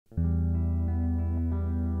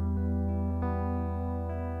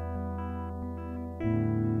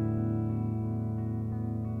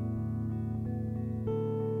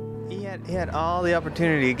had all the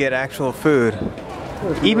opportunity to get actual food.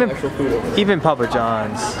 Even actual food over there. Even Papa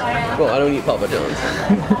John's. Well, I don't eat Papa John's.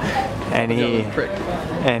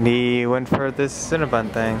 and he went for this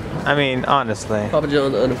Cinnabon thing. I mean, honestly. Papa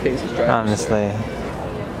John's on a pace is driving. Honestly.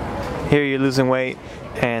 Here you're losing weight,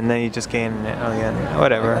 and then you just gain it again.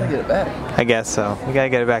 Whatever. I gotta get it back. I guess so. You gotta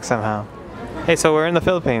get it back somehow. Hey, so we're in the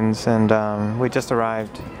Philippines, and we just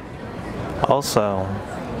arrived. Also,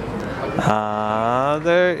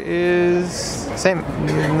 there is Saint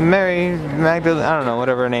Mary Magdalene. I don't know,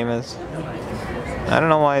 whatever her name is. I don't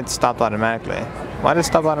know why it stopped automatically. Why did it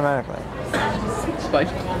stop automatically? Spike.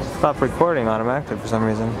 Stopped recording automatically for some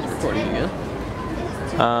reason. It's recording again.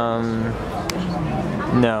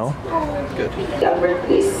 No. Good. I'm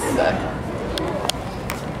back.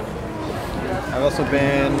 I've also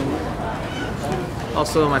been.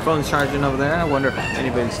 Also, my phone's charging over there. I wonder if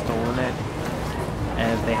anybody's stolen it.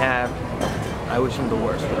 And if they have, I wish them the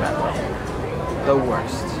worst for that. The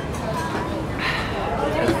worst.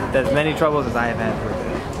 As many troubles as I have had with it.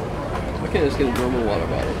 Why can't I just get a normal water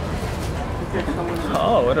bottle?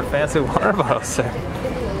 Oh, what a fancy water bottle, sir.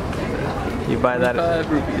 You buy that at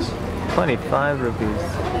 5 rupees. 25 rupees.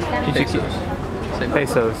 Pesos.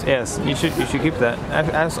 Pesos, yes. You should keep that.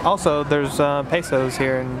 Also, there's pesos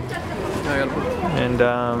here, and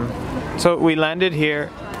so we landed here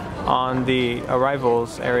on the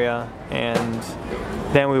arrivals area, and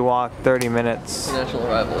then we walked 30 minutes. National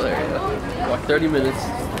arrival area. Walk 30 minutes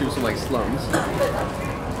through some like slums.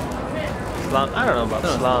 I don't know about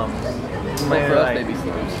slums. Well, for us, maybe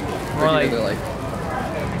slums. More like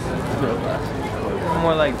middle class.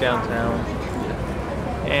 More like downtown.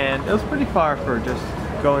 And it was pretty far for just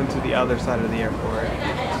going to the other side of the airport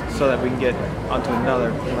so that we can get onto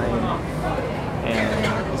another plane.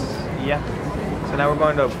 And yeah. So now we're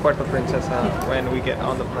going to Puerto Princesa when we get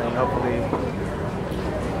on the plane, hopefully.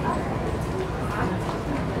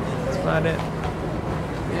 That's about it.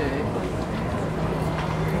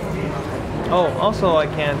 Oh, also I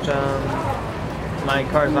can't, my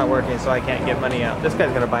car's not working, so I can't get money out. This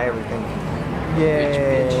guy's gonna buy everything.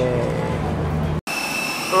 Yay!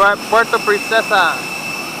 We're at Puerto Princesa.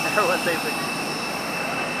 Everyone says it.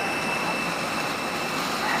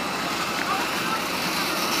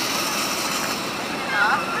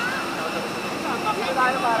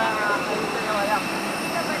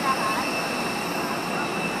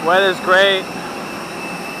 Weather's great.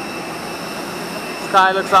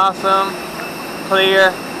 Sky looks awesome.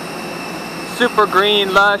 Clear. Super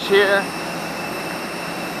green, lush here.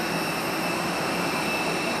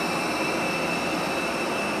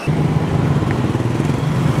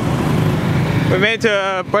 We made it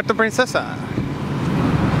to Puerto Princesa.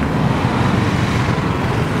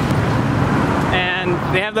 And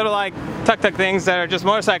they have little like tuk-tuk things that are just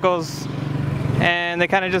motorcycles, and they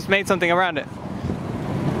kind of just made something around it.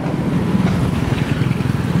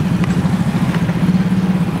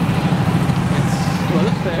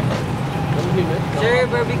 Sir,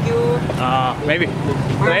 barbecue. Maybe.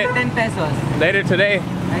 We're 10 pesos. Later today.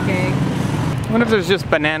 Okay. I wonder if there's just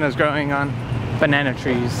bananas growing on banana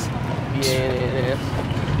trees. B-A-N-A-S.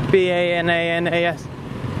 B-A-N-A-N-A-S.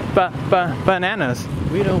 Bananas.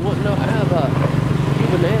 We don't want no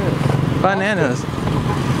bananas. Bananas.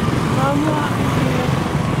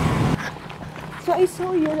 So I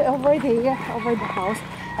saw you over there, over the house.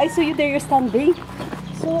 I saw you there, you're standing.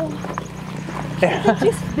 So,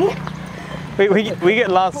 just there. We get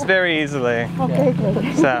lost very easily. Okay,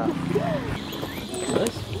 good. So.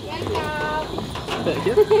 Thank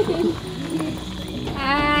you.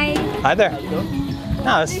 Hi. Hi there.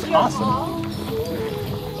 No, it's awesome.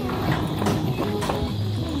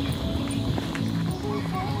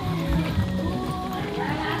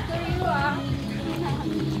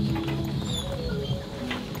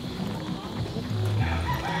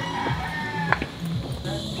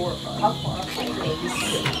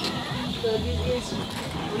 So this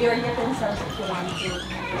is your utensils if you want to use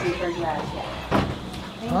your glass.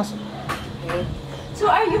 Awesome. Okay. So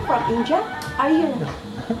are you from India? Are you?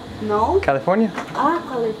 No? California? Ah,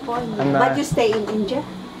 California. I'm, but you stay in India?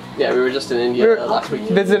 Yeah, we were just in India last week.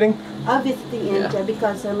 Visiting? Visiting India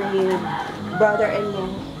because my brother-in-law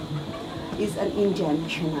is an Indian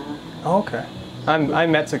national. Oh, okay.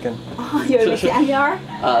 I'm Mexican. Oh, you're Mexican. And you are?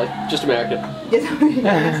 Just American. Just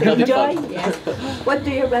American. Enjoy. Fun. Yes. What do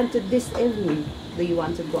you want to this evening? Do you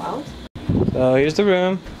want to go out? So here's the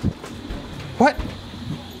room. What?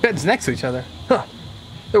 Beds next to each other. Huh.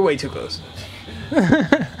 They're way too close.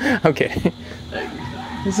 Okay.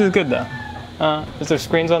 This is good though. Is there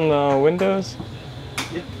screens on the windows?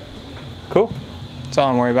 Yeah. Cool. That's all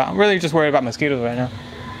I'm worried about. I'm really just worried about mosquitoes right now.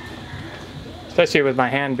 Especially with my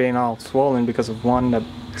hand being all swollen because of one that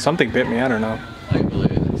something bit me. I don't know. I can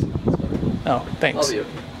believe it. That's fine. Oh, thanks. I'll be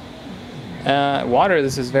okay. Water.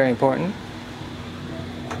 This is very important.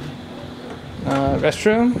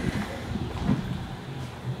 Restroom.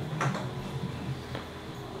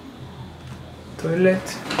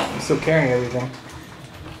 Toilet. I'm still carrying everything.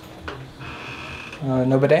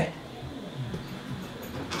 No bidet.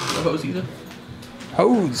 No hose either.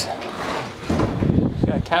 Hose.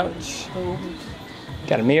 Got a couch.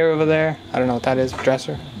 Got a mirror over there. I don't know what that is.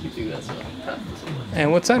 Dresser. You think that's a tap or something?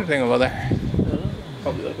 And what's that thing over there? I don't know.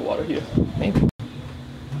 Probably like a water heater. Maybe.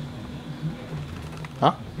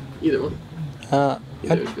 Huh? Either one.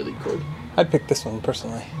 Either is really cold. I'd pick this one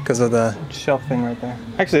personally because of the shelf thing right there.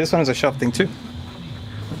 Actually, this one has a shelf thing too.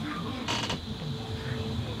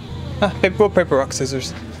 Paper, rock,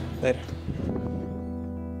 scissors. Later.